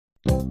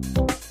Hello,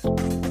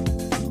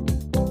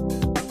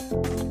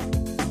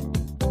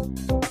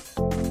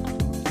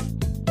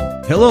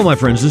 my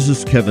friends. This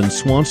is Kevin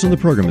Swanson. The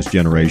program is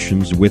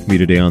Generations. With me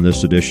today on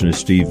this edition is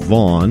Steve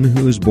Vaughn,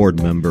 who is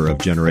board member of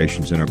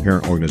Generations and our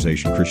parent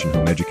organization, Christian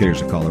Home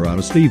Educators of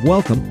Colorado. Steve,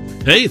 welcome.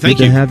 Hey, thank you. Good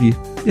you. to have you.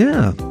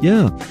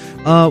 Yeah.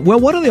 Well,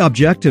 one of the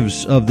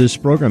objectives of this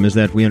program is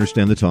that we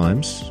understand the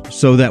times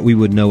so that we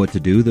would know what to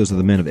do. Those are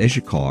the men of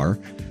Issachar.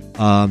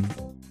 The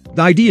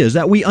idea is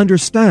that we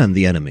understand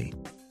the enemy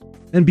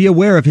and be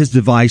aware of his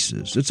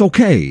devices. It's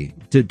okay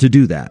to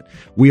do that.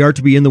 We are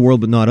to be in the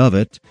world, but not of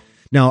it.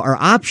 Now, our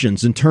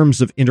options in terms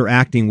of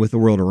interacting with the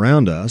world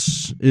around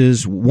us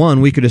is,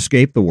 one, we could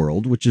escape the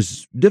world, which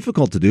is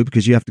difficult to do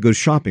because you have to go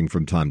shopping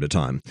from time to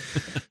time.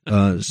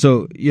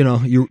 So,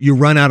 you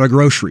run out of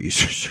groceries.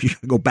 So you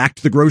go back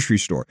to the grocery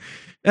store.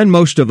 And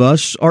most of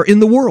us are in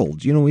the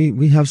world.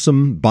 We have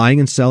some buying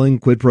and selling,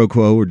 quid pro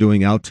quo we're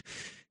doing out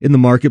in the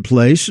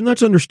marketplace, and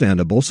that's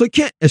understandable. So you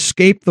can't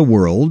escape the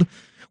world.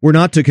 We're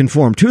not to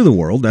conform to the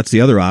world. That's the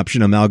other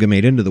option,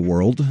 amalgamate into the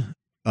world.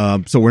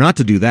 So we're not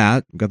to do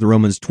that. We've got the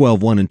Romans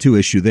 12:1 and 2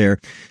 issue there.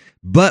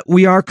 But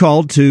we are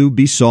called to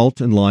be salt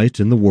and light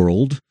in the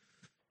world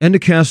and to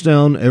cast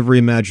down every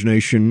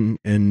imagination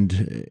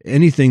and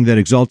anything that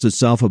exalts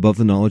itself above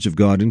the knowledge of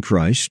God in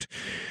Christ.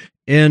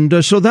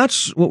 And so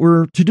that's what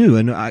we're to do.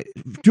 And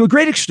to a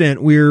great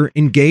extent, we're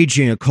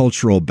engaging a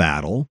cultural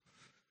battle.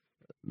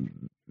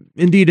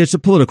 Indeed, it's a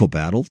political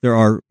battle. There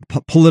are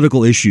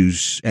political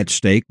issues at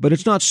stake, but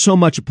it's not so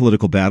much a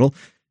political battle.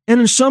 And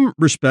in some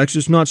respects,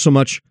 it's not so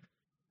much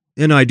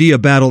an idea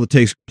battle that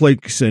takes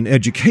place in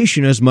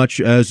education as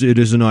much as it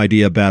is an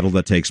idea battle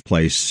that takes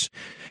place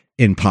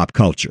in pop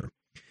culture.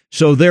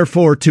 So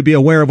therefore, to be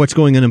aware of what's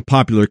going on in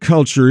popular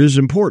culture is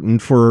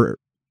important for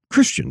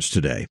Christians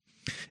today.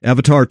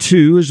 Avatar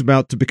 2 is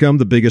about to become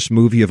the biggest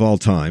movie of all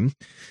time.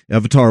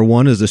 Avatar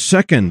 1 is the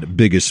second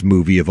biggest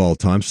movie of all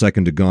time,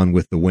 second to Gone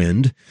with the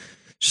Wind.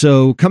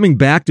 So coming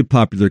back to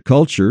popular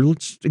culture,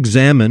 let's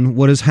examine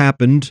what has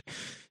happened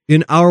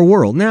in our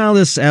world. Now,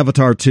 this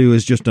Avatar 2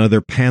 is just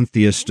another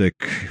pantheistic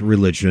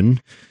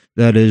religion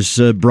that is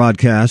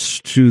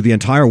broadcast to the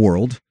entire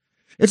world.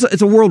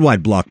 It's a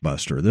worldwide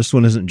blockbuster. This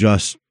one isn't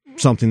just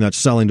something that's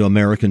selling to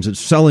Americans. It's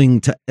selling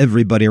to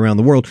everybody around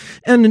the world.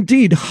 And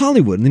indeed,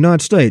 Hollywood in the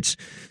United States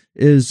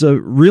is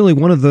really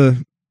one of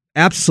the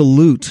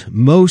absolute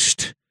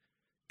most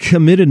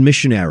committed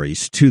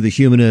missionaries to the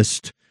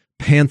humanist,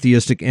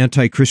 pantheistic,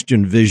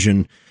 anti-Christian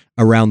vision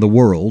around the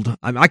world.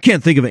 I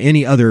can't think of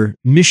any other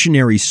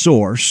missionary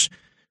source,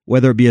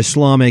 whether it be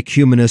Islamic,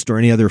 humanist, or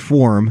any other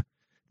form,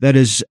 that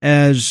is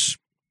as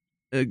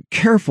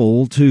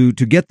careful to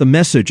get the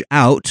message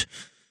out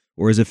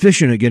or as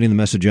efficient at getting the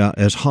message out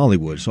as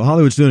Hollywood. So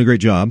Hollywood's doing a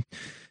great job,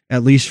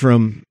 at least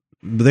from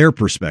their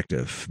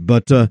perspective.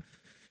 But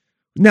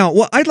now,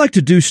 what I'd like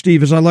to do,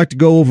 Steve, is I'd like to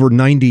go over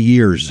 90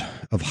 years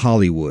of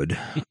Hollywood.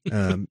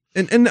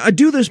 And I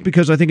do this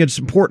because I think it's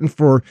important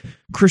for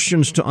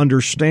Christians to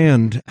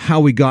understand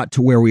how we got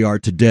to where we are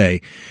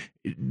today.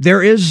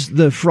 There is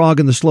the frog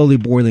in the slowly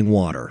boiling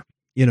water,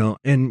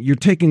 and you're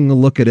taking a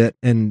look at it,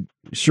 and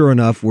sure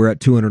enough, we're at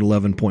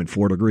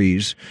 211.4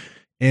 degrees.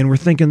 And we're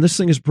thinking this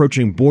thing is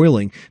approaching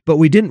boiling, but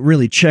we didn't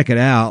really check it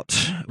out.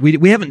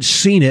 We haven't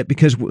seen it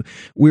because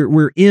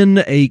we're in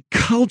a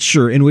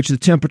culture in which the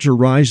temperature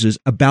rises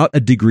about a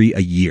degree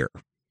a year,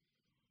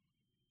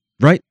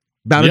 right?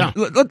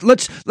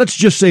 Let's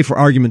just say, for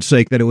argument's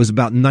sake, that it was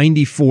about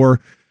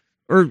 94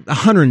 or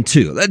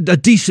 102, a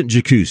decent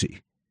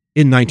jacuzzi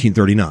in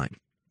 1939.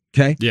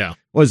 Okay, yeah,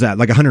 what is that,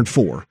 like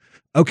 104?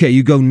 Okay,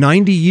 you go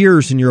 90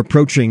 years and you're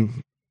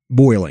approaching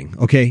boiling,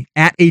 okay,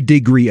 at a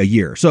degree a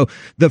year. So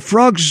the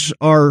frogs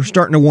are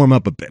starting to warm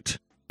up a bit.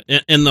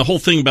 And the whole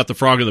thing about the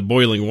frog in the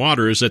boiling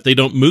water is that they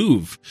don't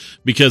move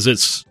because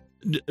it's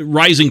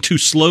rising too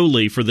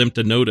slowly for them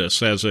to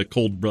notice as a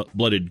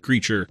cold-blooded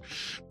creature.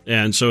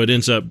 And so it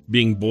ends up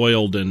being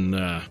boiled, and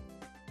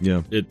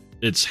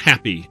it's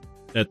happy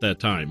at that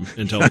time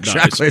until it dies.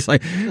 Exactly. It's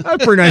like a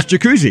pretty nice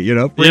jacuzzi,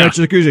 nice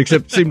jacuzzi,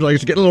 except it seems like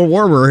it's getting a little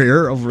warmer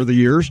here over the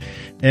years.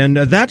 And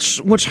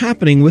that's what's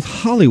happening with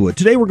Hollywood.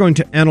 Today we're going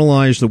to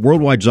analyze the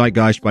worldwide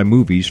zeitgeist by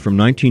movies from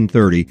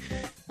 1930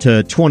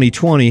 to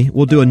 2020.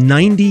 We'll do a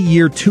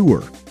 90-year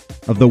tour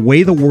of the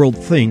way the world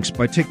thinks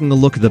by taking a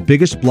look at the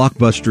biggest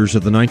blockbusters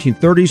of the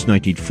 1930s,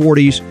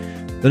 1940s,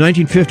 the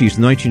 1950s,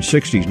 the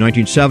 1960s,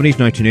 1970s,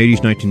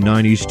 1980s,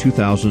 1990s,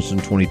 2000s,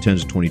 and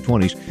 2010s and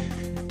 2020s.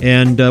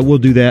 And we'll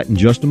do that in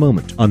just a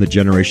moment on the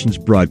Generations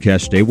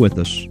broadcast. Stay with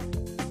us.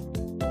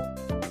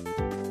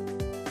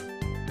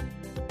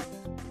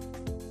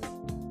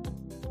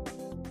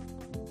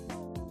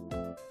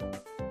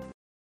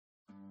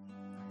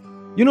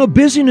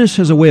 Busyness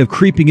has a way of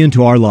creeping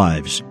into our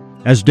lives.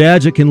 As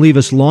dads, it can leave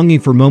us longing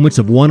for moments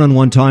of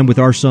one-on-one time with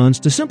our sons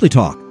to simply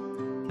talk.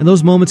 And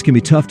those moments can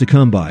be tough to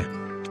come by.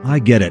 I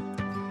get it.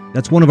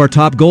 That's one of our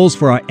top goals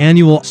for our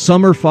annual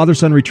summer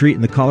father-son retreat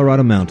in the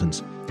Colorado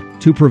Mountains.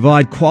 To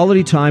provide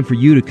quality time for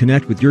you to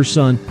connect with your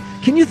son.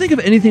 Can you think of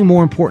anything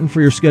more important for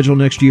your schedule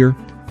next year?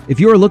 If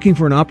you are looking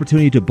for an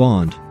opportunity to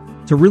bond,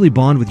 to really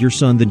bond with your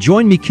son, then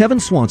join me, Kevin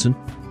Swanson,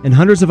 and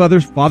hundreds of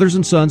other fathers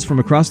and sons from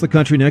across the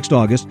country next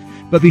August.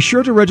 But be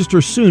sure to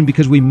register soon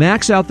because we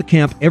max out the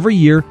camp every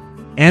year,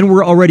 and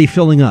we're already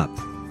filling up.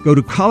 Go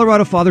to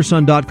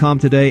coloradofatherson.com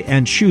today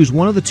and choose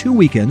one of the 2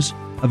 weekends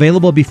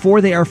available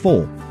before they are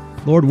full.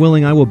 Lord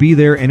willing, I will be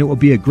there, and it will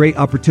be a great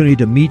opportunity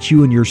to meet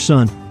you and your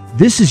son.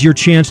 This is your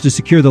chance to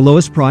secure the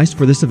lowest price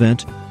for this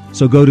event,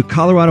 so go to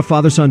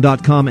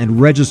coloradofatherson.com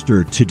and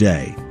register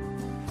today.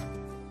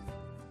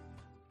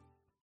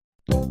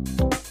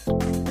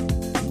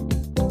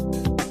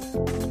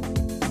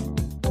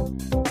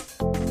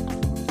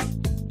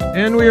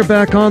 And we are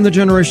back on the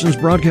Generations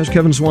broadcast.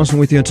 Kevin Swanson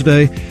with you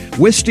today.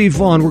 With Steve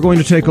Vaughn, we're going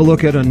to take a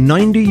look at a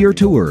 90-year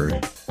tour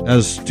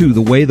as to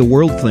the way the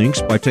world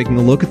thinks by taking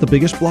a look at the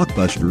biggest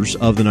blockbusters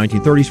of the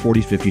 1930s,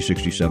 40s, 50s,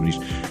 60s,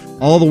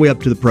 70s, all the way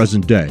up to the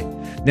present day.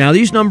 Now,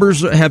 these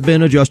numbers have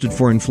been adjusted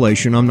for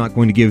inflation. I'm not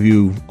going to give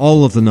you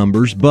all of the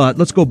numbers, but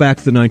let's go back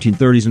to the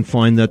 1930s and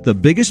find that the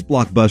biggest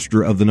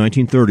blockbuster of the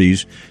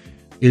 1930s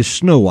is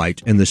Snow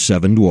White and the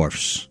Seven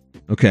Dwarfs.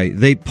 Okay,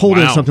 they pulled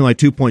in something like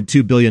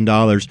 $2.2 billion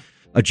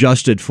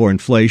adjusted for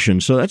inflation.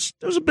 So that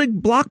was a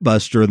big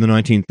blockbuster in the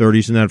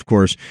 1930s, and that, of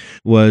course,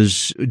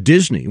 was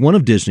Disney, one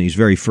of Disney's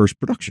very first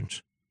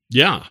productions.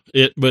 Yeah,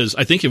 it was.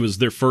 I think it was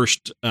their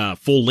first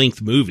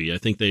full-length movie. I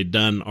think they'd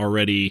done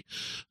already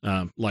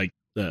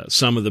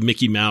some of the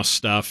Mickey Mouse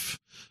stuff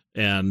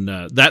and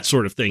that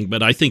sort of thing.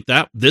 But I think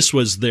that this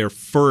was their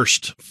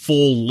first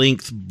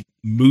full-length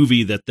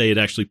movie that they had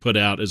actually put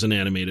out as an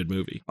animated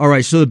movie. All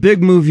right, so the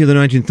big movie of the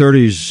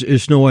 1930s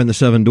is Snow White and the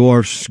Seven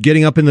Dwarfs.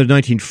 Getting up in the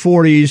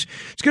 1940s,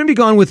 it's going to be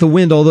Gone with the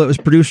Wind, although it was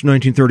produced in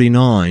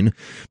 1939,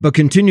 but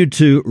continued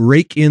to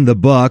rake in the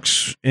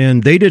bucks,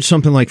 and they did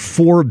something like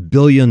 $4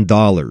 billion.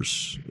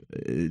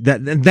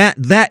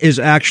 That is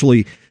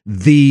actually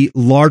the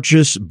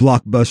largest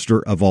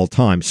blockbuster of all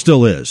time.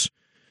 Still is.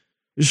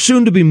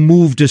 Soon to be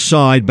moved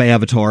aside by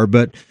Avatar,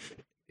 but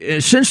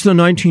since the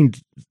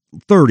 1930s,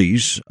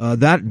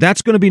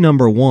 that's going to be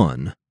number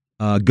one.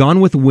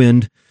 Gone with the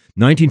Wind,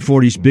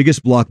 1940s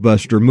biggest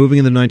blockbuster. Moving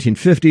in the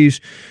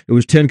 1950s, it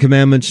was 10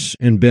 Commandments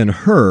and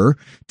Ben-Hur,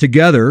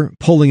 together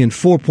pulling in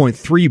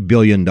 $4.3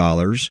 billion.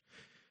 The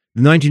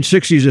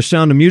 1960s, The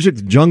Sound of Music,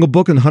 The Jungle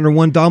Book, and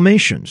 101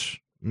 Dalmatians.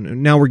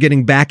 Now we're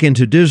getting back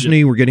into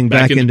Disney. We're getting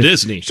back into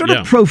Disney. Sort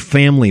of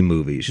pro-family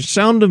movies.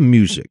 Sound of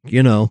Music,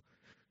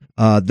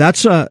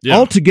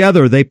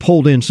 altogether, they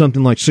pulled in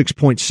something like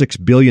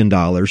 $6.6 billion.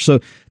 So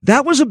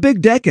that was a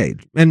big decade,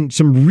 and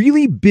some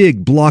really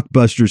big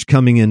blockbusters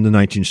coming in the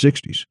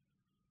 1960s.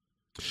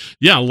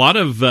 Yeah, a lot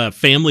of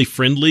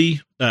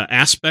family-friendly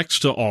aspects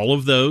to all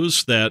of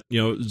those. That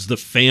it's the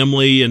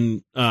family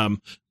and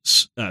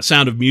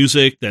Sound of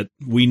Music, that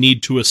we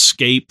need to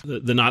escape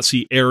the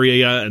Nazi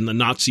area and the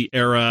Nazi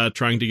era,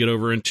 trying to get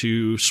over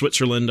into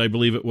Switzerland, I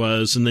believe it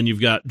was. And then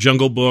you've got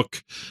Jungle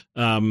Book,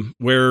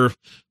 where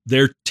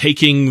they're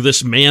taking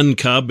this man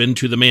cub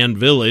into the man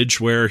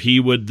village, where he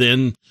would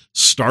then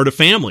start a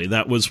family.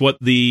 That was what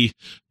the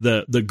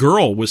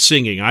girl was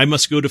singing. I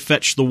must go to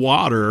fetch the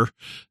water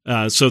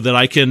so that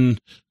I can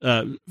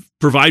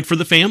provide for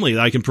the family.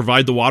 I can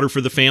provide the water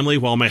for the family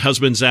while my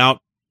husband's out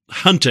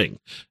hunting.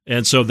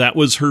 And so that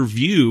was her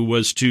view,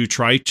 was to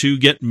try to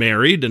get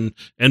married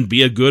and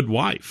be a good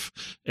wife.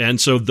 And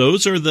so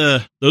those are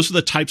the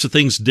types of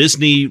things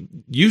Disney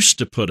used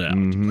to put out.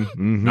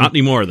 Not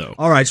anymore, though.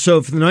 All right,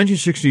 so for the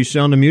 1960s,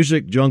 Sound of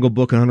Music, Jungle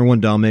Book, and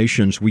 101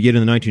 Dalmatians, we get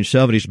in the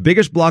 1970s.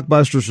 Biggest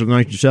blockbusters of the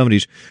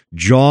 1970s,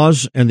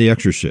 Jaws and The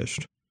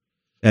Exorcist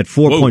at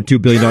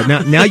 $4.2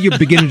 billion. Now you're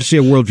beginning to see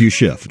a worldview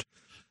shift.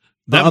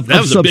 That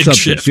was a big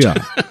shift.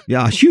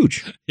 Yeah,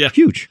 huge. Yeah.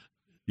 Huge.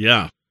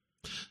 Yeah.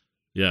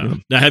 Yeah.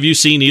 Now, have you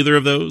seen either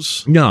of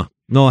those? No,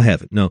 I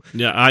haven't. No.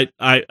 Yeah,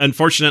 I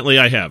unfortunately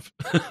I have.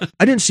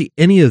 I didn't see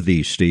any of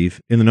these, Steve,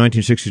 in the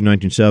 1960s and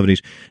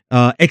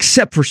 1970s,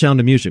 except for Sound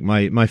of Music.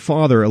 My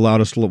father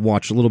allowed us to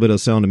watch a little bit of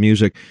Sound of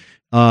Music.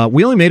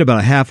 We only made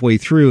about halfway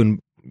through,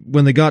 and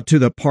when they got to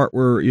the part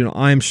where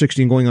I'm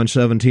 16 going on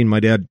 17, my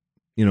dad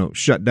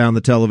shut down the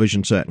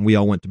television set and we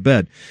all went to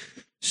bed.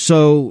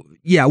 So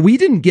yeah, we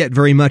didn't get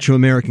very much of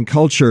American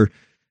culture,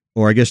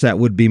 or I guess that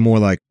would be more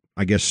like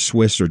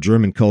Swiss or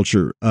German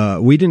culture.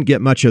 We didn't get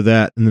much of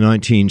that in the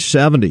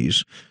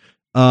 1970s.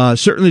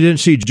 Certainly didn't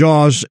see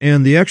Jaws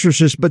and The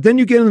Exorcist, but then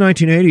you get in the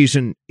 1980s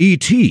and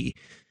E.T.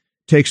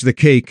 takes the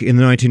cake in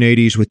the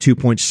 1980s with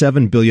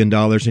 $2.7 billion.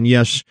 And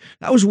yes,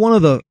 that was one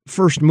of the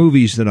first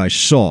movies that I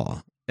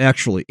saw,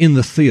 actually, in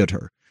the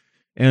theater.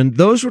 And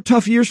those were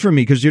tough years for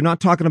me, because you're not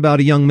talking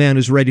about a young man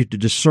who's ready to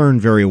discern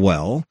very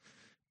well.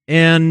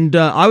 And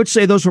I would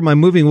say those were my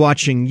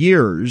movie-watching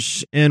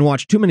years, and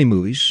watched too many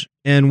movies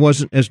and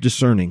wasn't as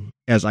discerning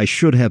as I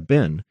should have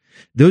been.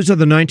 Those are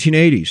the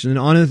 1980s. And then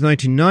on into the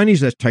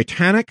 1990s, that's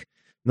Titanic.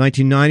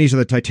 1990s are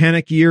the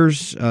Titanic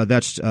years.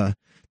 That's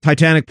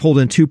Titanic pulled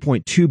in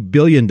 $2.2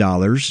 billion.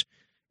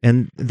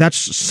 And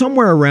that's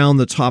somewhere around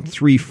the top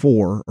 3,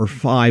 4, or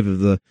 5 of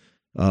the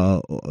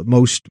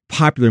most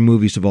popular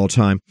movies of all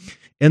time.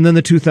 And then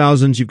the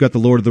 2000s, you've got The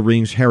Lord of the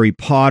Rings, Harry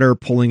Potter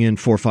pulling in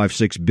 $4,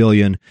 $5, $6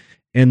 billion.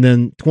 And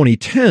then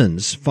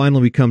 2010s,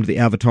 finally we come to the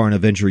Avatar and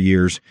Avenger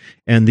years,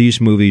 and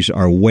these movies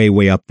are way,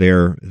 way up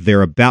there.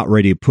 They're about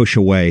ready to push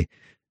away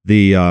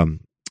the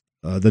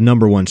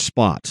number one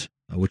spot,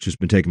 which has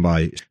been taken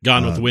by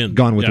Gone with the Wind.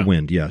 Gone with the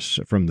Wind, yes,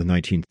 from the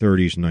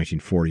 1930s and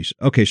 1940s.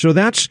 Okay, so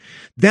that's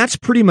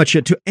pretty much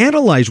it. To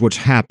analyze what's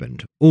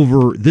happened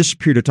over this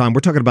period of time, we're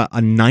talking about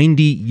a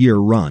 90-year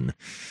run.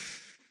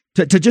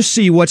 To just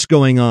see what's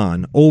going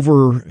on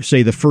over,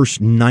 say, the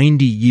first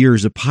 90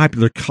 years of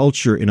popular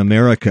culture in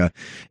America.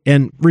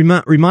 And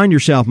remind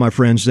yourself, my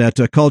friends, that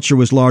culture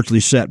was largely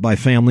set by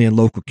family and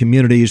local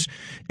communities,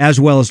 as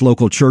well as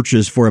local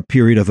churches for a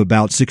period of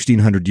about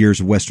 1,600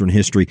 years of Western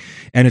history.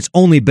 And it's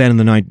only been in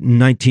the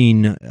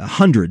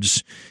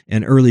 1900s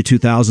and early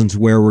 2000s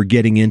where we're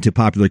getting into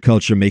popular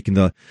culture, making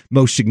the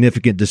most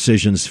significant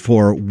decisions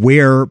for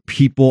where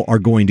people are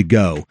going to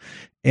go.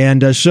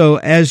 And so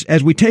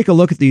as we take a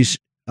look at these,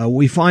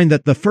 we find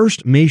that the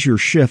first major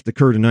shift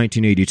occurred in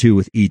 1982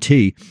 with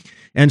E.T.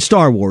 and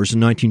Star Wars in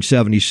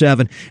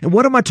 1977. And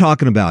what am I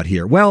talking about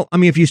here? Well, I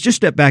mean, if you just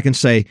step back and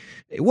say,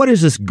 what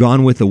is this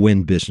Gone with the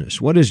Wind business?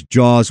 What is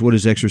Jaws? What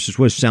is Exorcist?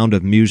 What is Sound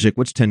of Music?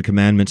 What's Ten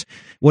Commandments?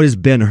 What is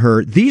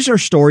Ben-Hur? These are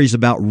stories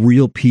about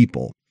real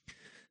people.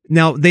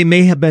 Now, they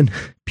may have been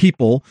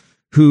people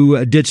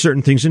who did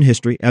certain things in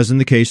history, as in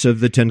the case of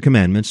the Ten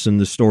Commandments and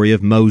the story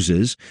of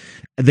Moses.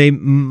 They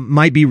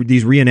might be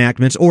these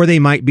reenactments, or they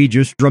might be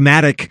just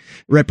dramatic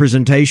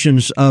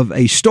representations of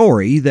a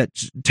story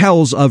that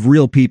tells of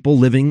real people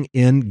living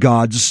in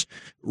God's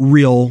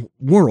real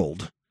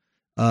world.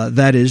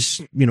 That is,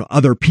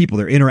 other people.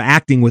 They're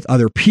interacting with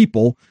other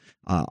people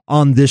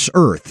on this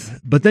earth.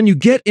 But then you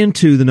get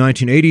into the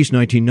 1980s,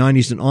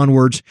 1990s, and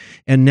onwards,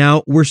 and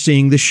now we're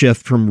seeing the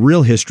shift from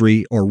real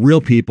history or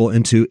real people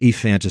into a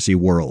fantasy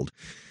world.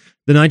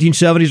 The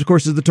 1970s, of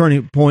course, is the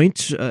turning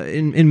point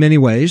in many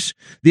ways.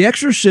 The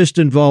Exorcist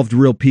involved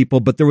real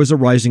people, but there was a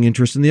rising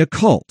interest in the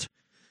occult.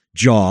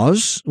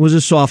 Jaws was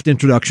a soft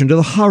introduction to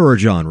the horror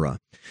genre.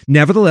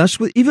 Nevertheless,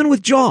 even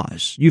with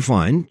Jaws, you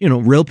find,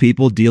 real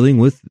people dealing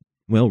with,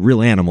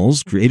 real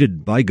animals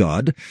created by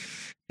God.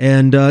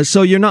 And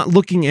so you're not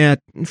looking at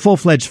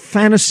full-fledged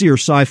fantasy or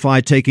sci-fi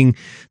taking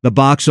the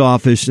box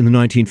office in the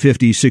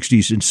 1950s,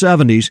 60s, and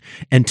 70s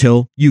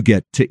until you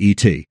get to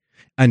E.T.,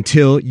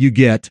 until you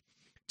get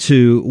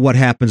to what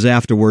happens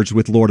afterwards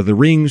with Lord of the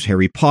Rings,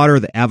 Harry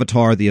Potter, the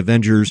Avatar, the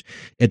Avengers,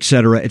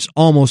 etc. It's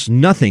almost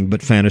nothing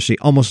but fantasy,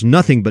 almost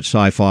nothing but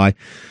sci-fi.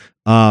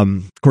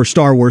 Of course,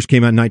 Star Wars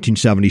came out in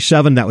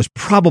 1977. That was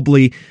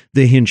probably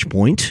the hinge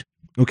point,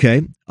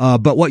 okay?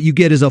 But what you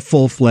get is a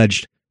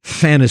full-fledged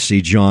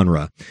fantasy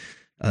genre.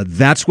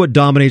 That's what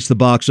dominates the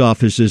box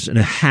offices and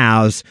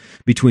has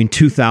between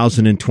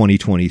 2000 and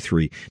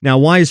 2023. Now,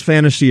 why is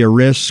fantasy a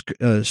risk,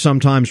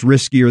 sometimes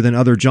riskier than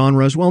other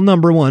genres? Well,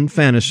 number one,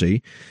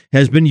 fantasy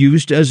has been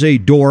used as a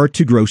door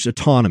to gross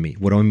autonomy.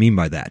 What do I mean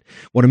by that?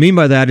 What I mean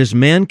by that is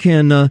man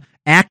can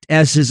act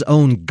as his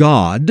own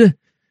god,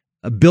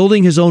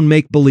 building his own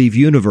make-believe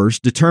universe,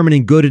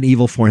 determining good and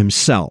evil for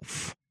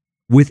himself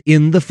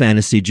within the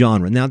fantasy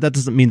genre. Now, that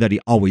doesn't mean that he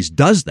always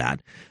does that,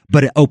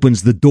 but it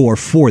opens the door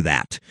for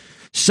that.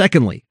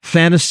 Secondly,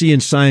 fantasy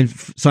and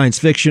science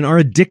fiction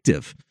are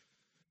addictive.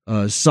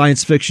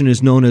 Science fiction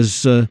is known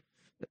as a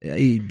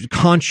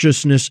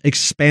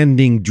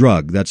consciousness-expanding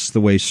drug. That's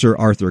the way Sir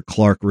Arthur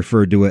Clarke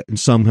referred to it, and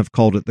some have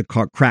called it the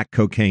crack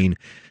cocaine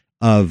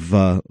of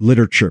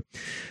literature.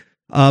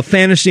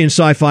 Fantasy and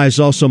sci-fi is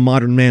also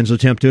modern man's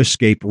attempt to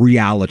escape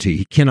reality.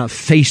 He cannot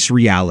face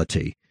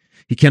reality.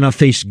 He cannot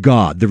face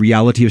God, the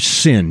reality of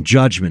sin,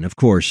 judgment, of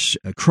course,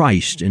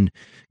 Christ, and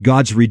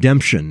God's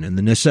redemption, and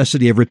the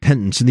necessity of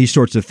repentance, and these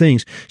sorts of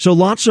things. So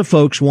lots of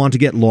folks want to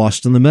get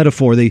lost in the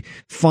metaphor. They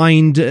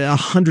find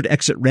 100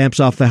 exit ramps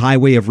off the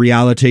highway of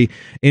reality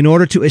in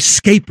order to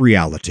escape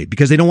reality,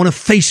 because they don't want to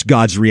face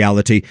God's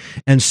reality.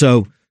 And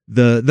so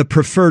the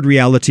preferred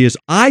reality is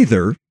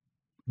either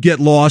get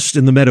lost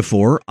in the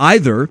metaphor,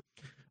 either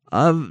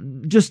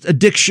just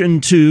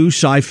addiction to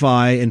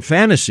sci-fi and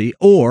fantasy,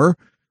 or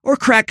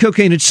crack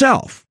cocaine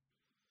itself,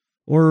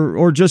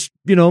 or just,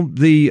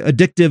 the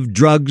addictive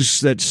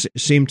drugs that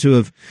seem to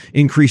have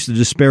increased the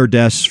despair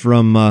deaths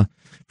from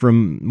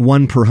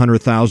 1 per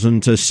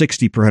 100,000 to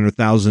 60 per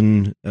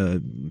 100,000,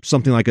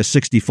 something like a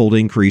 60-fold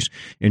increase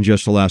in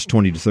just the last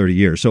 20 to 30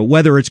 years. So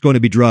whether it's going to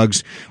be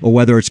drugs or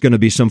whether it's going to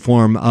be some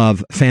form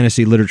of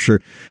fantasy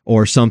literature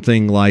or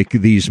something like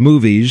these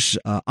movies,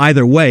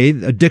 either way,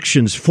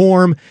 addictions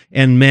form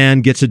and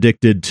man gets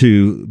addicted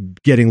to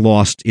getting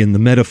lost in the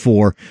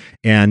metaphor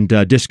and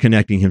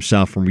disconnecting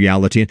himself from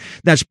reality. And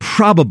that's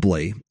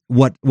probably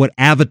what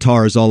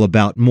Avatar is all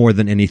about more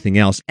than anything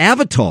else.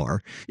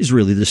 Avatar is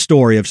really the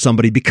story of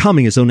somebody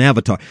becoming his own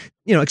avatar.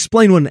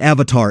 Explain what an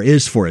avatar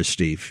is for us,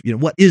 Steve.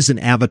 What is an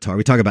avatar?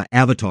 We talk about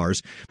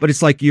avatars, but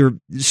it's like your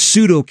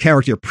pseudo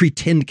character,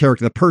 pretend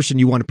character, the person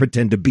you want to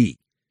pretend to be.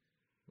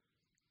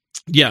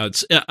 Yeah,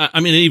 I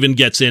mean, it even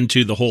gets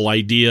into the whole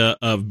idea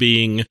of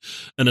being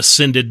an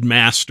ascended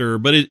master,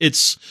 but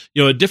it's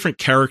a different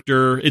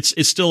character. It's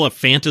still a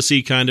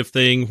fantasy kind of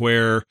thing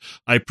where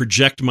I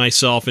project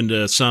myself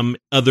into some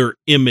other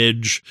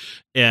image,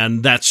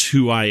 and that's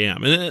who I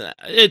am. And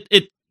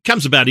it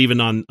comes about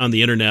even on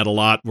the internet a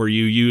lot, where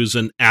you use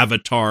an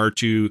avatar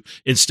to,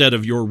 instead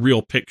of your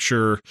real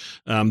picture,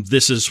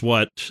 this is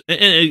what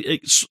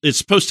it's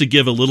supposed to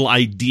give a little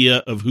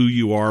idea of who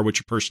you are, what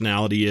your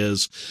personality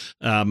is.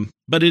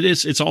 But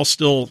it's all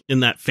still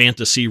in that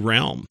fantasy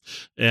realm,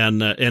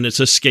 and it's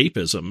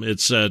escapism.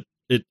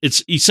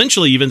 It's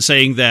essentially even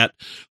saying that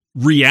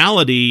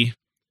reality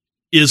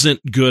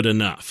isn't good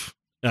enough.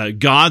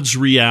 God's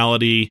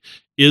reality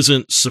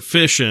isn't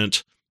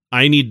sufficient.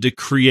 I need to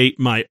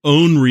create my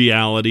own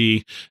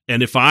reality,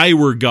 and if I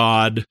were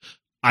God,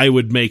 I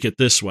would make it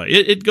this way.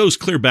 It goes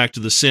clear back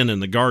to the sin in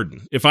the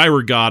garden. If I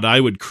were God,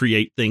 I would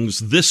create things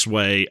this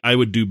way. I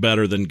would do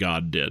better than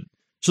God did.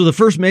 So the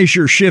first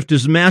major shift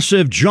is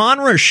massive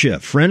genre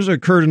shift. Friends, that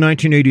occurred in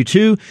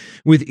 1982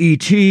 with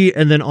E.T.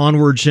 and then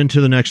onwards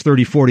into the next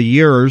 30, 40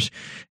 years.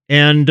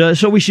 And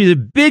so we see the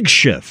big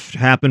shift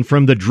happen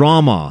from the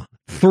drama,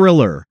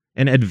 thriller,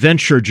 and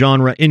adventure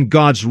genre in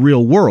God's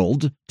real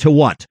world to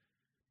what?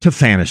 To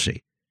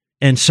fantasy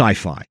and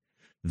sci-fi.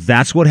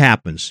 That's what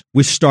happens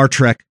with Star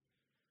Trek,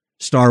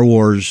 Star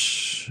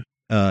Wars,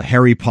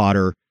 Harry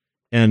Potter,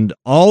 and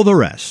all the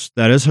rest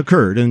that has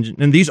occurred.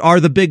 And these are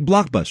the big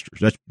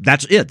blockbusters.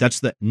 That's it. That's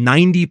the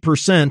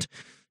 90%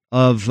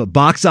 of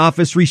box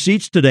office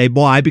receipts today.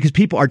 Why? Because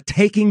people are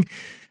taking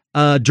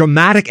a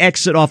dramatic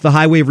exit off the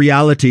highway of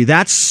reality.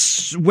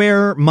 That's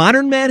where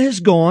modern man has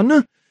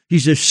gone.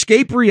 He's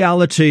escaped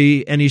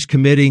reality and he's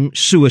committing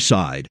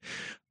suicide.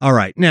 All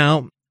right.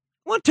 Now,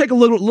 I want to take a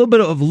little bit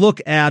of a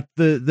look at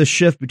the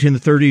shift between the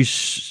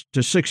 30s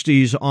to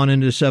 60s on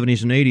into the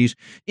 70s and 80s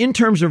in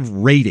terms of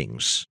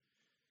ratings.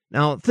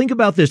 Now, think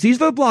about this. These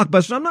are the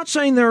blockbusters. I'm not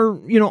saying there,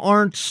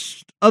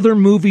 aren't other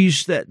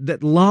movies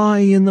that lie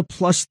in the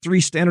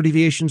 +3 standard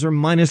deviations or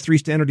 -3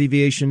 standard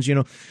deviations.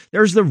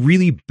 There's the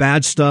really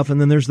bad stuff, and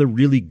then there's the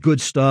really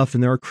good stuff,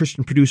 and there are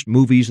Christian-produced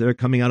movies that are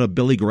coming out of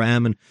Billy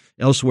Graham and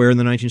elsewhere in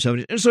the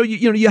 1970s. And so,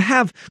 you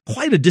have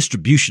quite a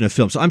distribution of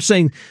films. So I'm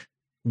saying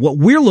what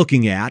we're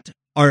looking at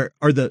are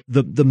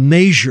the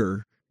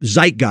major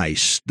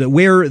zeitgeist,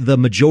 where the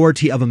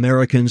majority of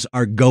Americans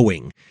are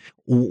going,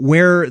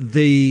 where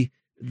the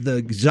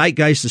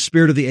zeitgeist, the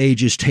spirit of the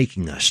age, is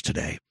taking us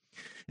today.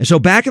 And so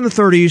back in the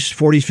 30s,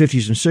 40s,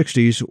 50s, and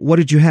 60s, what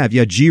did you have? You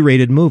had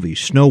G-rated movies: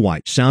 Snow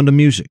White, Sound of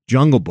Music,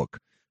 Jungle Book,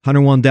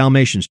 101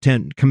 Dalmatians,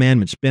 10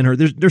 Commandments, Ben-Hur.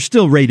 They're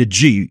still rated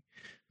G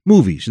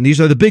movies, and these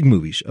are the big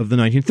movies of the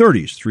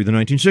 1930s through the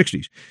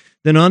 1960s.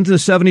 Then on to the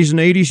 70s and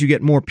 80s, you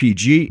get more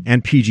PG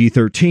and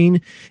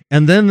PG-13.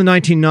 And then the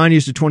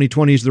 1990s to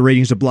 2020s, the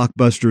ratings of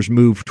blockbusters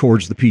move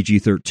towards the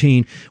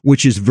PG-13,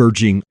 which is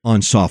verging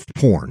on soft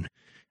porn.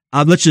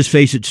 Let's just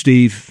face it,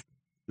 Steve.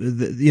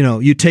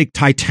 You take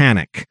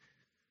Titanic,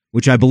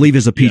 which I believe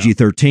is a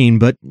PG-13,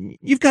 but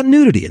you've got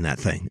nudity in that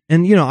thing.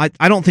 And,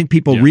 I don't think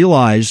people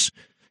realize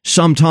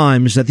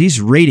sometimes that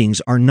these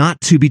ratings are not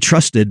to be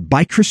trusted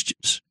by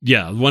Christians.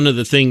 Yeah, one of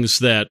the things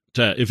that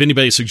if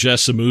anybody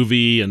suggests a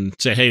movie and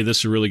say, hey, this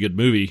is a really good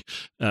movie,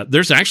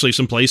 there's actually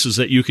some places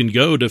that you can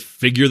go to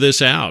figure this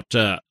out.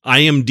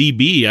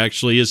 IMDb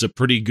actually is a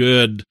pretty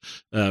good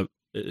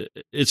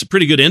it's a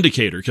pretty good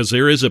indicator, because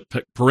there is a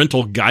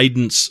parental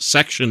guidance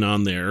section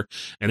on there,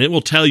 and it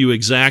will tell you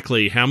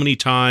exactly how many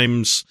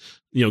times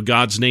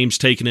God's name's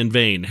taken in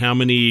vain, how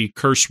many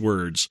curse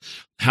words,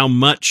 how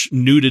much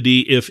nudity,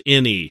 if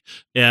any,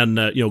 and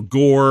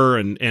gore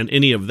and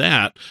any of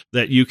that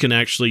you can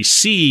actually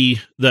see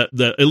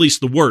the at least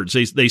the words.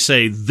 They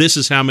say this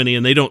is how many,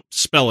 and they don't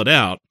spell it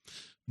out,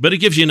 but it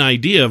gives you an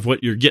idea of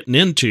what you're getting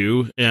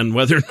into and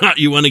whether or not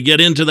you want to get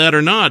into that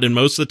or not. And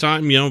most of the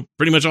time,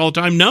 pretty much all the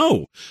time,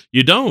 no,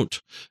 you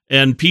don't.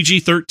 And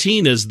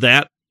PG-13 is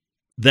that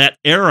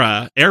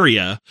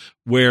area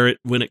where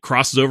when it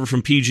crosses over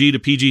from PG to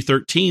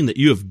PG-13, that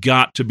you have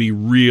got to be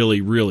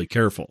really, really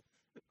careful.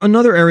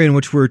 Another area in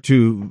which we're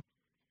to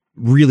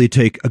really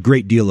take a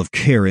great deal of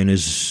care in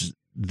is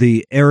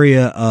the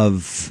area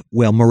of,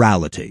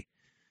 morality.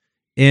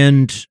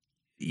 And,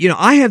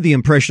 I have the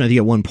impression, I think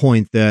at one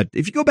point, that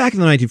if you go back in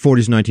the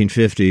 1940s,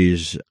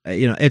 1950s,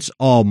 it's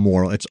all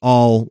moral, it's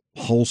all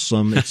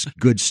wholesome, it's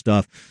good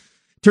stuff.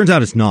 Turns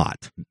out it's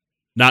not.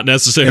 Not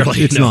necessarily.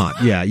 It's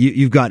not. Yeah.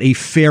 You've got a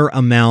fair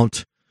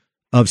amount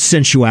of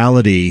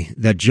sensuality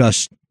that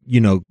just,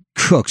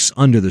 cooks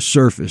under the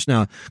surface.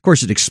 Now, of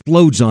course, it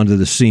explodes onto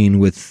the scene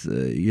with,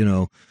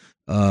 The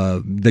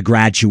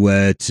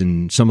Graduate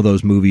and some of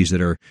those movies that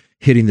are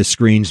hitting the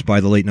screens by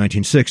the late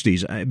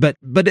 1960s.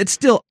 But it's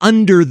still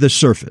under the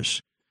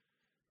surface.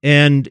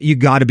 And you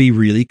got to be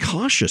really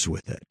cautious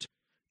with it.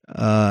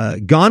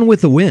 Gone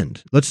with the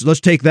Wind.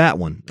 Let's take that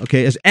one.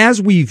 Okay.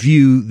 As we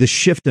view the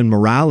shift in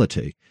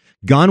morality,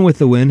 Gone with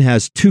the Wind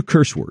has 2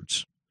 curse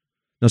words.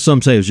 Now,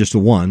 some say it was just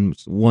one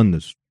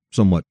that's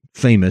somewhat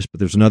famous, but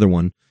there's another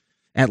one.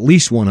 at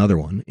least one other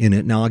one in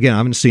it. Now, again, I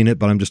haven't seen it,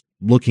 but I'm just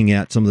looking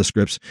at some of the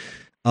scripts.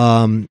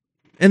 And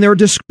there are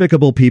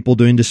despicable people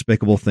doing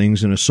despicable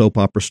things in a soap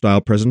opera style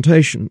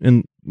presentation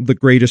in the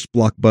greatest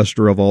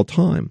blockbuster of all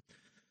time.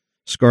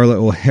 Scarlett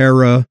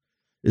O'Hara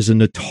is a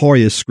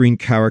notorious screen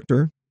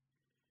character.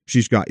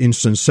 She's got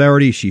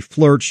insincerity. She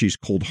flirts. She's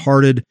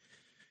cold-hearted.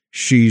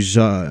 She's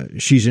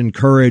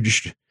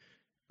encouraged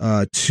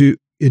to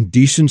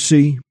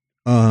indecency.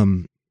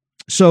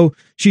 So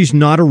she's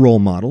not a role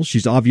model.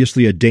 She's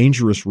obviously a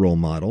dangerous role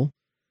model,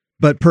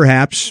 but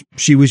perhaps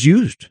she was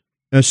used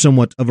as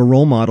somewhat of a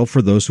role model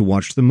for those who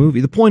watched the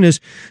movie. The point is,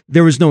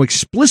 there was no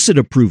explicit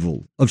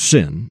approval of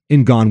sin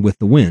in Gone with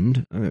the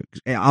Wind,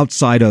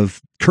 outside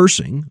of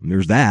cursing.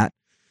 There's that.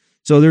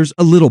 So there's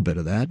a little bit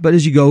of that. But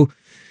as you go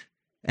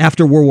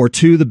after World War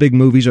II, the big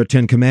movies are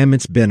Ten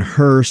Commandments,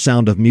 Ben-Hur,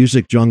 Sound of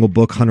Music, Jungle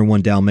Book,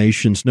 101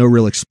 Dalmatians. No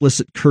real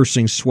explicit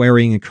cursing,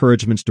 swearing,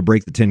 encouragements to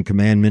break the Ten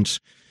Commandments.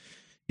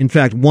 In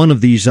fact, one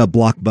of these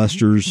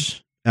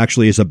blockbusters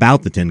actually is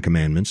about the Ten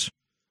Commandments.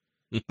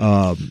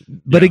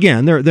 But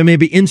again, there may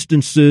be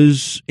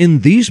instances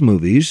in these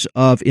movies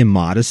of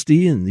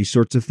immodesty and these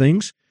sorts of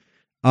things.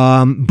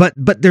 But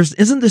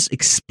isn't this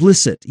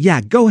explicit?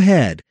 Yeah, go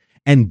ahead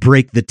and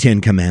break the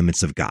Ten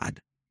Commandments of God.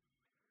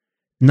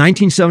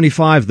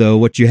 1975, though,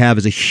 what you have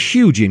is a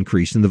huge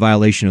increase in the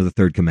violation of the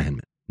third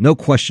commandment. No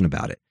question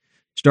about it.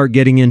 Start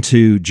getting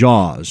into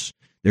Jaws.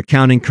 They're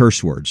counting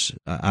curse words.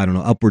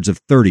 Upwards of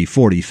 30,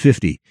 40,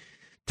 50.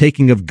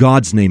 Taking of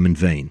God's name in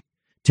vain.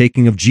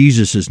 Taking of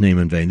Jesus' name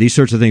in vain. These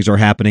sorts of things are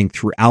happening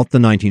throughout the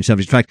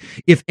 1970s. In fact,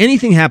 if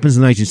anything happens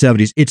in the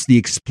 1970s, it's the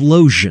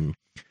explosion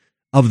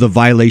of the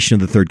violation of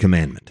the third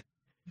commandment.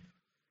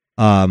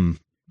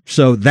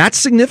 So that's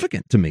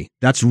significant to me.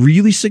 That's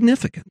really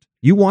significant.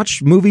 You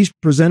watch movies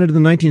presented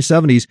in the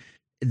 1970s,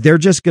 they're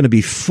just going to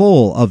be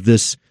full of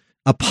this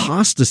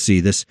apostasy,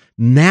 this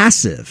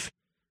massive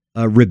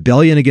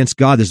rebellion against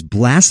God, this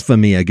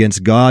blasphemy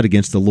against God,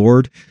 against the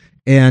Lord.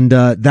 And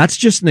that's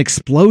just an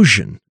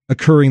explosion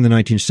occurring in the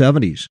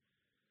 1970s.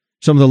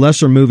 Some of the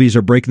lesser movies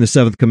are breaking the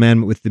seventh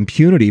commandment with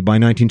impunity by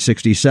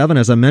 1967.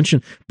 As I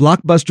mentioned,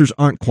 blockbusters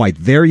aren't quite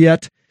there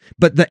yet,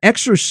 but The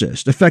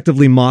Exorcist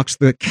effectively mocks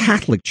the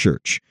Catholic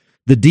Church.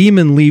 The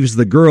demon leaves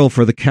the girl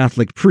for the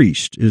Catholic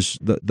priest is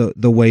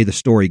the way the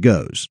story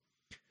goes.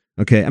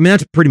 Okay, I mean,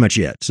 that's pretty much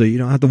it. So you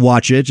don't have to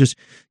watch it. Just,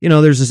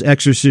 there's this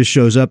exorcist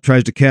shows up,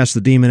 tries to cast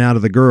the demon out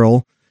of the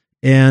girl,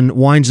 and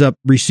winds up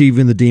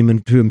receiving the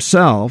demon to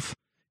himself.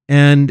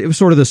 And it was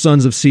sort of the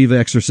Sons of Siva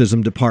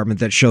exorcism department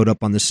that showed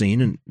up on the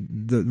scene, and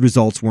the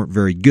results weren't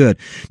very good.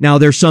 Now,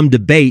 there's some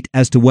debate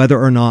as to whether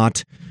or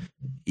not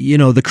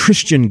the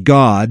Christian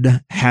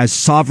God has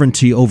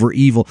sovereignty over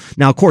evil.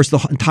 Now, of course,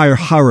 the entire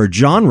horror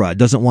genre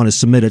doesn't want to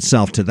submit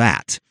itself to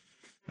that.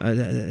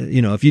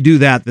 If you do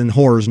that, then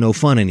horror is no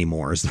fun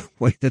anymore, is the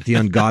way that the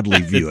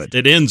ungodly view it.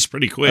 It ends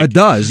pretty quick. It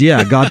does,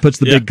 yeah. God puts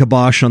the big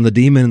kibosh on the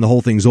demon and the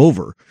whole thing's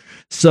over.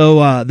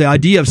 So the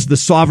idea of the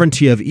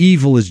sovereignty of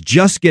evil is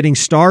just getting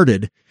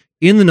started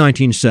in the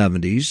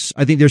 1970s.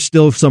 I think there's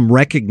still some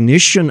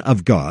recognition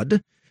of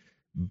God,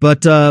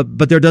 but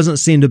there doesn't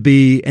seem to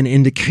be an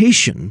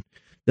indication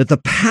that the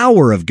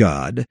power of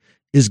God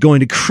is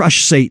going to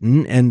crush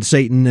Satan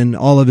and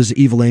all of his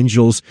evil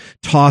angels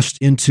tossed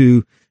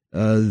into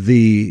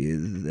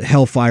the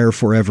hellfire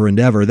forever and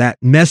ever. That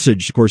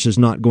message, of course, is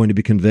not going to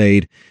be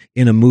conveyed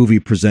in a movie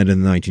presented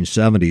in the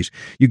 1970s.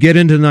 You get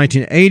into the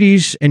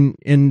 1980s,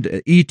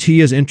 and E.T.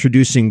 is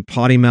introducing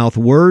potty mouth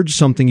words,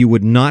 something you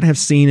would not have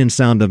seen in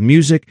Sound of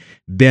Music,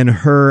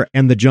 Ben-Hur,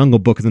 and The Jungle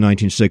Book in the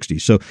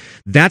 1960s. So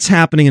that's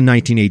happening in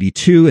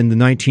 1982. In the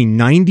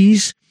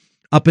 1990s,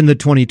 up in the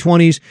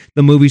 2020s,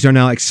 the movies are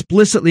now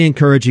explicitly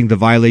encouraging the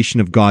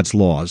violation of God's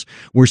laws.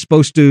 We're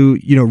supposed to,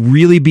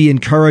 really be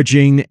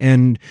encouraging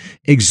and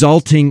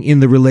exalting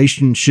in the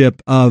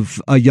relationship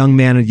of a young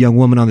man and a young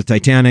woman on the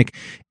Titanic.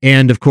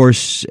 And of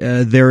course,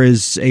 there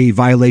is a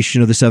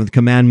violation of the seventh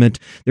commandment.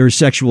 There is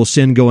sexual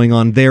sin going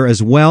on there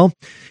as well.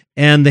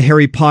 And the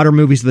Harry Potter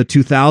movies of the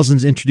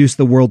 2000s introduced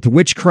the world to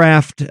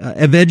witchcraft.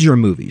 Avenger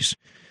movies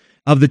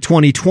of the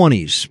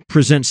 2020s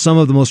present some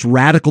of the most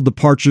radical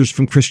departures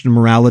from Christian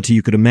morality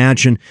you could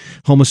imagine.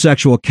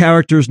 Homosexual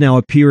characters now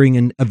appearing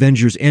in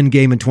Avengers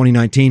Endgame in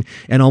 2019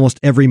 and almost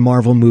every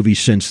Marvel movie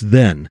since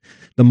then.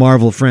 The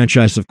Marvel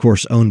franchise, of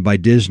course, owned by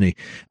Disney.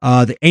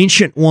 The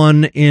ancient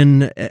one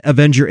in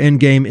Avenger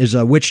Endgame is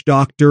a witch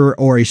doctor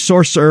or a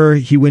sorcerer.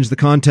 He wins the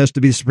contest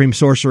to be the supreme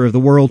sorcerer of the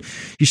world.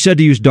 He's said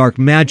to use dark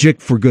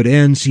magic for good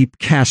ends. He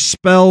casts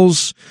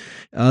spells.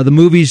 The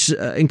movies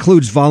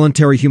includes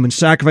voluntary human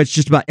sacrifice,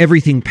 just about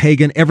everything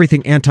pagan,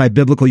 everything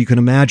anti-biblical you can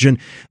imagine.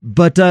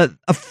 But a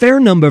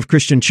fair number of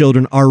Christian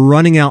children are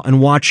running out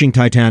and watching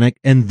Titanic,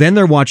 and then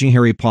they're watching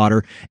Harry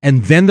Potter,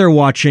 and then they're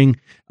watching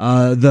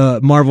the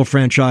Marvel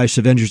franchise,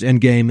 Avengers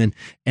Endgame,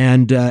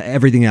 and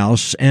everything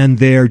else, and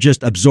they're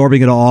just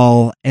absorbing it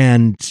all.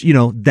 And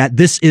that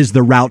this is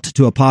the route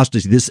to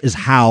apostasy. This is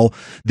how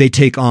they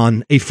take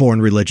on a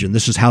foreign religion.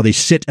 This is how they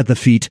sit at the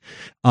feet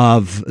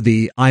of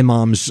the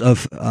imams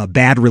of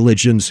bad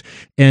religions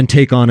and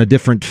take on a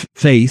different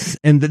faith.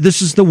 And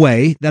this is the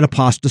way that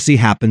apostasy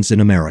happens in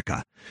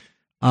America.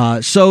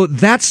 So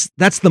that's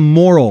the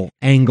moral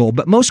angle,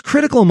 but most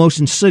critical, most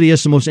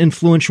insidious, and most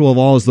influential of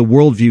all is the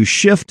worldview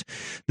shift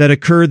that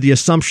occurred. The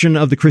assumption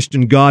of the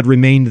Christian God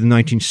remained in the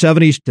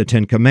 1970s, the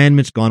Ten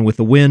Commandments, Gone with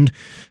the Wind,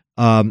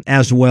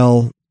 as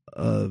well.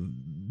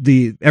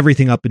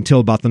 Everything up until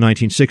about the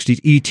 1960s.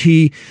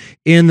 E.T.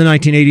 in the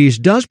 1980s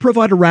does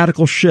provide a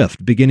radical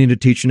shift, beginning to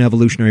teach an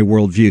evolutionary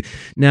worldview.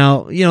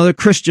 Now, there are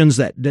Christians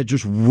that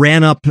just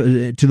ran up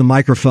to the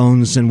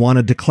microphones and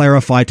wanted to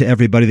clarify to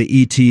everybody that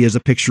E.T. is a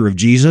picture of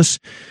Jesus.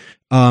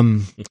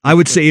 I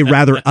would say a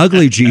rather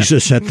ugly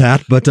Jesus at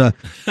that, but, the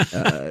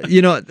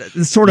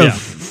sort of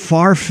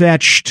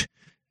far-fetched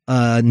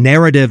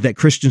narrative that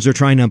Christians are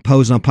trying to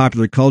impose on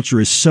popular culture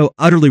is so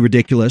utterly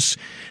ridiculous.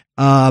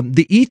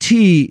 The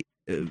E.T.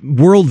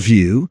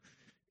 worldview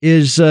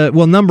is,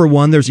 number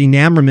one, there's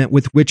enamorment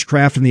with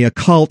witchcraft and the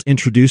occult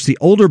introduced. The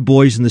older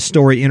boys in the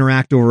story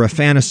interact over a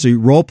fantasy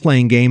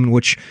role-playing game in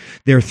which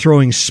they're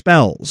throwing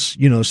spells,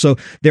 so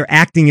they're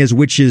acting as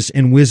witches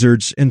and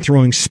wizards and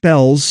throwing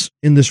spells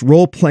in this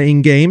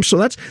role-playing game.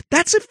 So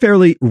that's a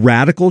fairly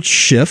radical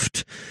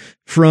shift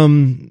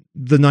from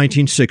the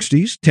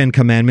 1960s, Ten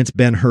Commandments,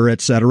 Ben-Hur,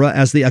 etc.,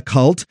 as the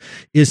occult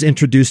is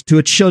introduced to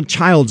a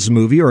child's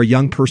movie or a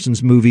young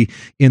person's movie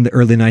in the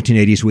early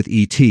 1980s with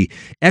E.T.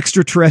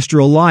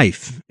 Extraterrestrial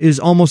life is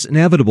almost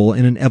inevitable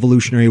in an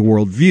evolutionary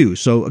worldview.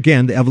 So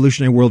again, the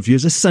evolutionary worldview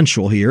is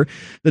essential here.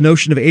 The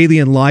notion of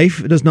alien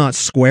life does not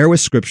square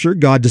with Scripture.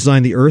 God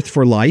designed the earth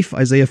for life,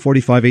 Isaiah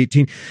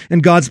 45:18,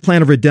 and God's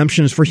plan of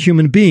redemption is for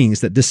human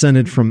beings that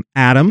descended from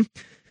Adam.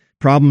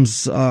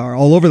 Problems are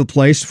all over the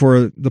place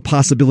for the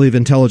possibility of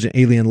intelligent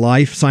alien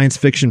life. Science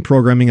fiction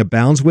programming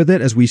abounds with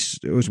it, as we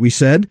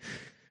said.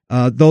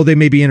 Though they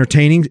may be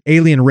entertaining,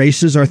 alien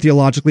races are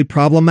theologically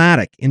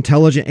problematic.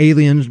 Intelligent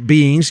alien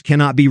beings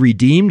cannot be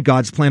redeemed.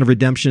 God's plan of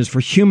redemption is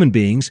for human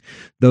beings,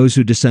 those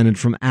who descended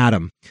from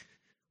Adam.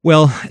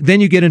 Well,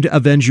 then you get into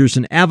Avengers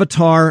and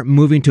Avatar,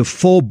 moving to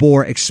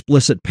full-bore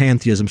explicit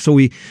pantheism. So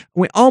we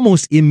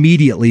almost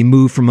immediately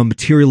move from a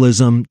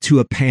materialism to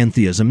a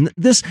pantheism.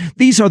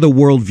 These are the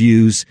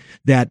worldviews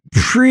that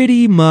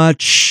pretty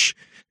much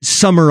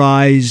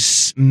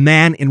summarize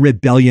man in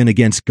rebellion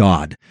against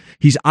God.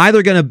 He's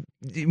either going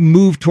to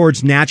move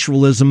towards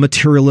naturalism,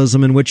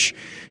 materialism, in which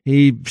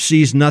he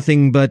sees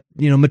nothing but,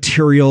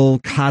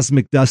 material,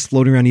 cosmic dust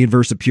floating around the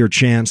universe of pure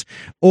chance,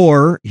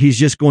 or he's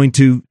just going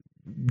to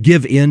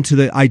give in to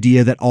the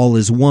idea that all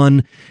is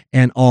one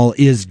and all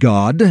is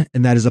God,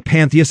 and that is a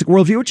pantheistic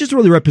worldview, which is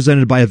really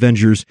represented by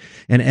Avengers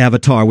and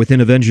Avatar.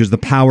 Within Avengers, the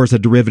power is a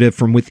derivative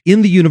from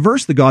within the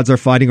universe. The gods are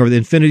fighting over the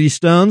Infinity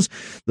Stones.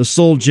 The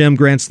Soul Gem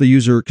grants the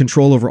user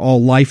control over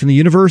all life in the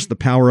universe, the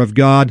power of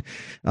God,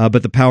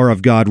 but the power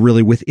of God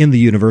really within the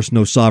universe,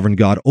 no sovereign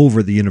God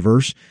over the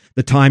universe.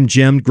 The Time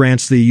Gem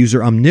grants the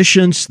user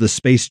omniscience. The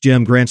Space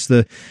Gem grants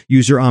the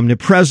user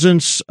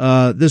omnipresence.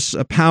 This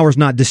power is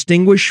not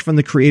distinguished from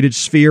the created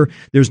sphere.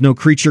 There's no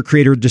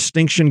creature-creator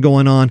distinction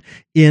going on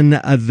in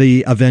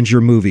the Avenger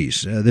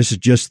movies. This is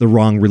just the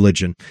wrong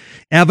religion.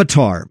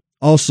 Avatar,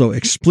 also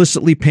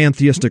explicitly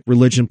pantheistic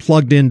religion.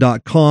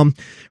 Pluggedin.com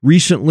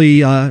recently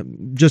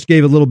just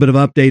gave a little bit of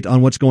update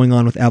on what's going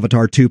on with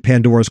Avatar 2.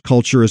 Pandora's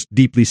culture is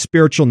deeply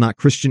spiritual, not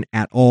Christian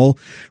at all.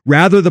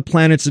 Rather, the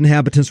planet's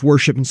inhabitants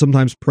worship and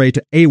sometimes pray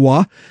to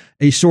Awa,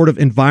 a sort of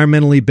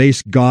environmentally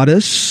based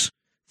goddess.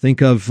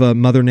 Think of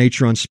Mother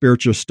Nature on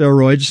spiritual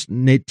steroids.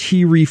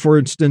 Neytiri, for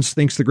instance,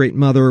 thanks the Great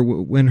Mother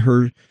when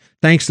her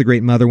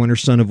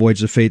son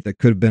avoids a fate that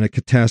could have been a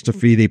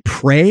catastrophe. They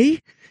pray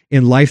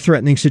in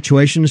life-threatening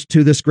situations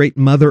to this great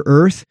Mother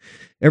Earth.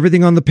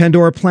 Everything on the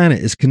Pandora planet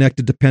is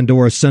connected to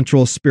Pandora's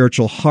central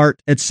spiritual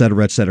heart,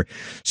 etc., etc.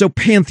 So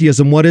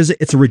pantheism, what is it?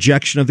 It's a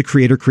rejection of the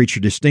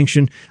creator-creature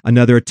distinction,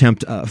 another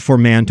attempt for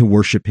man to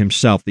worship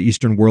himself. The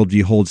Eastern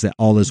worldview holds that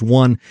all is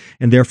one,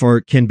 and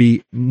therefore can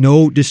be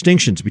no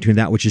distinctions between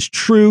that which is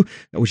true,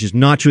 that which is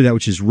not true, that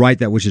which is right,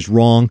 that which is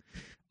wrong,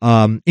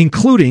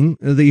 including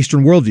the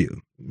Eastern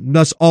worldview.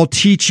 Thus, all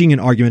teaching and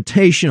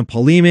argumentation and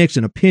polemics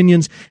and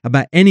opinions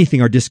about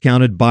anything are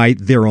discounted by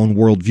their own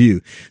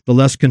worldview. The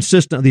less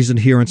consistent of these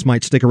adherents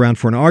might stick around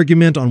for an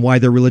argument on why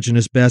their religion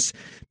is best,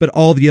 but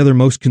all the other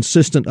most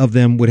consistent of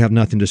them would have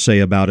nothing to say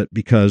about it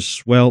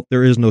because, well,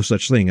 there is no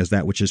such thing as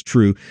that which is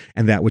true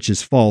and that which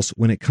is false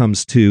when it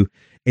comes to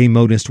a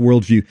monist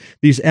worldview.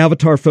 These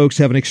Avatar folks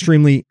have an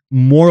extremely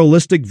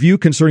moralistic view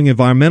concerning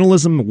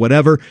environmentalism,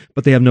 whatever,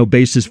 but they have no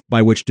basis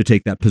by which to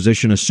take that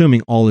position,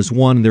 assuming all is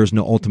one and there is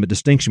no ultimate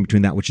distinction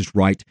between that which is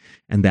right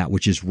and that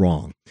which is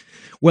wrong.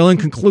 Well, in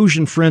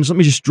conclusion, friends, let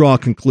me just draw a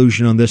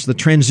conclusion on this. The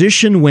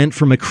transition went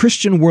from a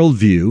Christian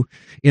worldview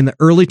in the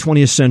early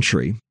 20th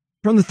century,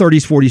 from the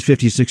 30s, 40s,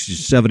 50s,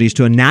 60s, 70s,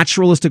 to a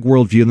naturalistic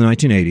worldview in the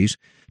 1980s,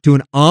 to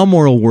an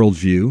amoral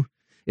worldview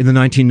in the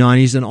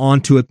 1990s and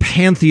on to a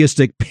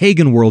pantheistic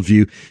pagan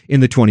worldview in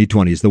the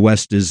 2020s. The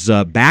West is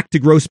back to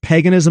gross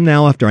paganism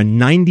now after a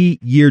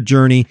 90-year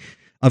journey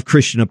of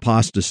Christian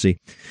apostasy.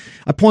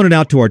 I pointed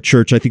out to our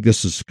church, I think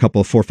this is a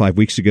couple of 4 or 5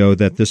 weeks ago,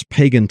 that this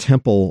pagan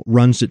temple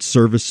runs its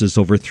services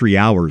over 3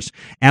 hours.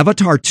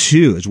 Avatar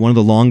 2 is one of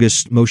the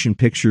longest motion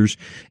pictures.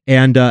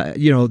 And,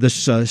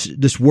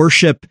 this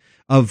worship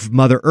of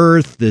Mother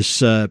Earth,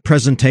 this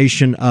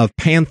presentation of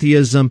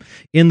pantheism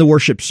in the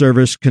worship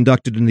service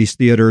conducted in these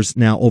theaters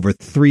now over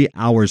 3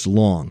 hours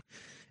long.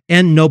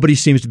 And nobody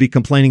seems to be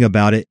complaining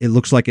about it. It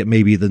looks like it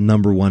may be the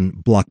number one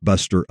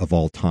blockbuster of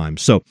all time.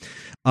 So,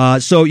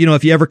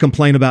 if you ever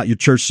complain about your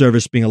church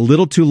service being a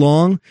little too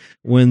long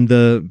when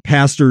the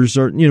pastors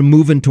are,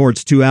 moving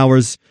towards 2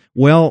 hours,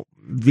 well,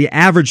 the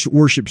average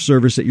worship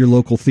service at your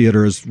local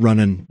theater is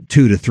running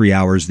 2 to 3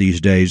 hours these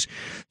days.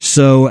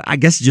 So I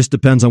guess it just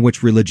depends on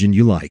which religion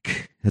you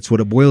like. That's what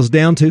it boils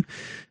down to.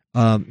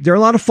 There are a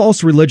lot of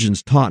false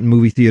religions taught in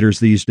movie theaters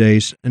these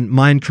days, and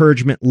my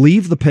encouragement,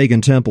 leave the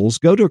pagan temples,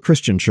 go to a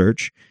Christian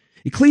church.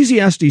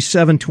 Ecclesiastes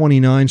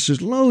 7:29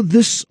 says, "Lo,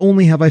 this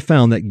only have I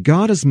found, that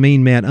God has made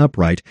man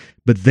upright,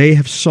 but they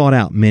have sought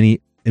out many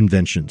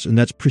inventions." And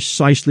that's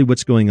precisely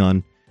what's going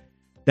on.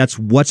 That's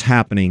what's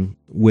happening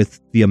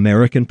with the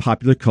American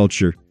popular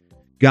culture.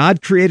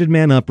 God created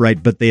man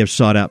upright, but they have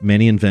sought out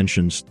many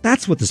inventions.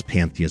 That's what this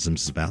pantheism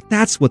is about.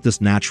 That's what this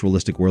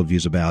naturalistic worldview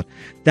is about.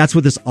 That's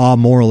what this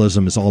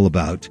amoralism is all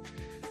about.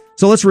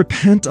 So let's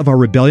repent of our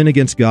rebellion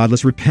against God.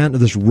 Let's repent of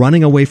this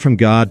running away from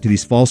God to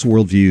these false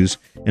worldviews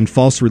and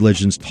false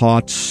religions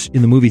taught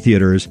in the movie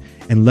theaters,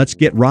 and let's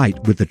get right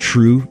with the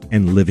true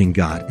and living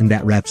God. And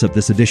that wraps up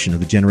this edition of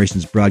the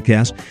Generations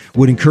broadcast.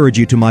 Would encourage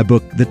you to my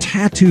book, The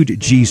Tattooed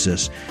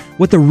Jesus,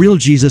 What the Real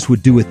Jesus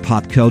Would Do with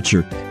Pop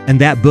Culture, and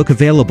that book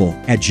available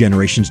at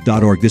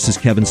generations.org. This is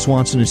Kevin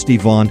Swanson and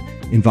Steve Vaughn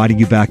inviting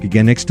you back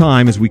again next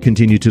time as we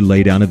continue to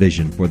lay down a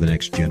vision for the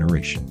next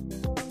generation.